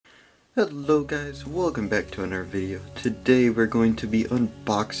Hello guys, welcome back to another video. Today we're going to be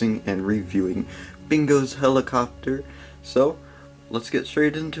unboxing and reviewing Bingo's helicopter. So, let's get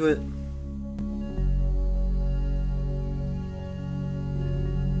straight into it.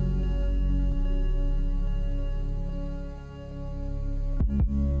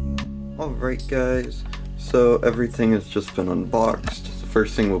 Alright guys, so everything has just been unboxed. The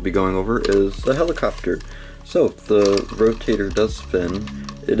first thing we'll be going over is the helicopter. So, the rotator does spin.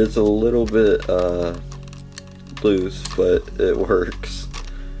 It is a little bit loose, but it works.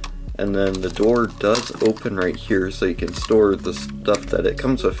 And then the door does open right here so you can store the stuff that it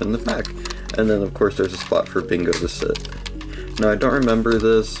comes with in the back. And then of course there's a spot for Bingo to sit. Now I don't remember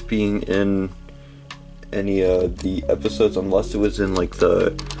this being in any of the episodes unless it was in like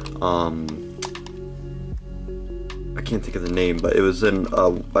the I can't think of the name, but it was in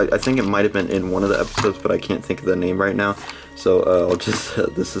I think it might have been in one of the episodes, but I can't think of the name right now. So I'll just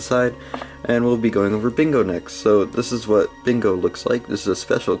set this aside, and we'll be going over Bingo next. So this is what Bingo looks like. This is a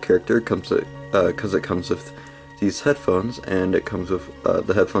special character. It comes with, because it comes with these headphones, and it comes with,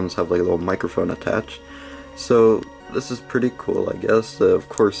 the headphones have like a little microphone attached. So this is pretty cool, I guess. Of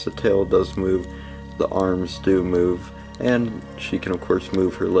course the tail does move, the arms do move, and she can of course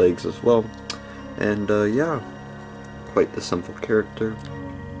move her legs as well. And yeah, quite the simple character.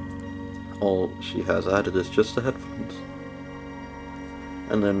 All she has added is just the headphones.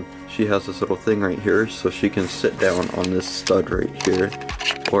 And then she has this little thing right here, so she can sit down on this stud right here,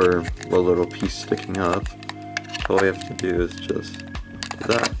 or a little piece sticking up. All we have to do is just do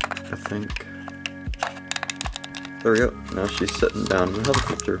that, I think. There we go, now she's sitting down in the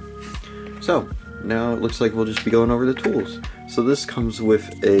helicopter. So, now it looks like we'll just be going over the tools. So this comes with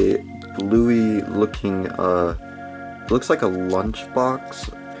a bluey looking, looks like a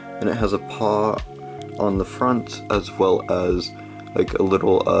lunchbox, and it has a paw on the front as well as like a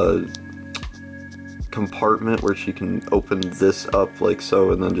little compartment where she can open this up like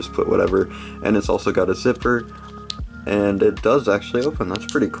so and then just put whatever, and it's also got a zipper, and it does actually open. That's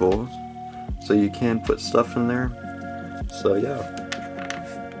pretty cool. So you can put stuff in there. So yeah.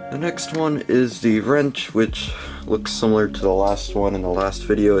 The next one is the wrench, which looks similar to the last one in the last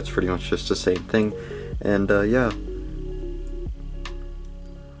video. It's pretty much just the same thing, and yeah.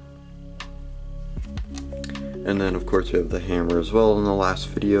 And then of course we have the hammer as well in the last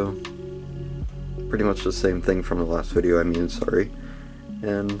video. Pretty much the same thing from the last video, I mean, sorry.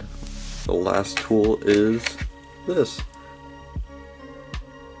 And the last tool is this.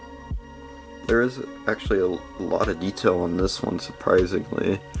 There is actually a lot of detail on this one,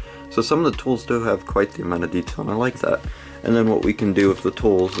 surprisingly. So some of the tools do have quite the amount of detail, and I like that. And then what we can do with the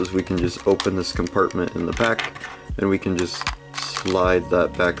tools is we can just open this compartment in the back, and we can just slide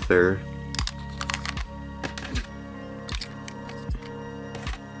that back there.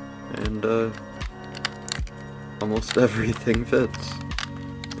 And almost everything fits.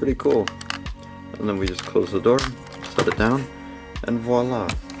 Pretty cool. And then we just close the door, set it down, and voila,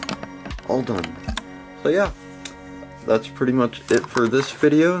 all done. So yeah, that's pretty much it for this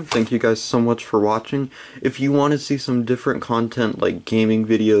video. Thank you guys so much for watching. If you want to see some different content like gaming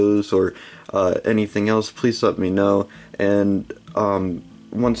videos or anything else, please let me know. And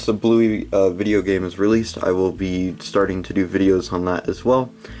once the Bluey video game is released, I will be starting to do videos on that as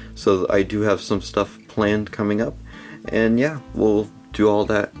well. So I do have some stuff planned coming up, and yeah, we'll do all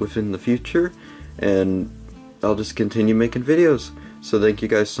that within the future, and I'll just continue making videos. So thank you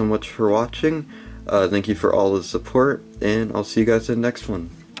guys so much for watching. Thank you for all the support, and I'll see you guys in the next one.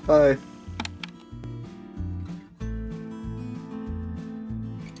 Bye!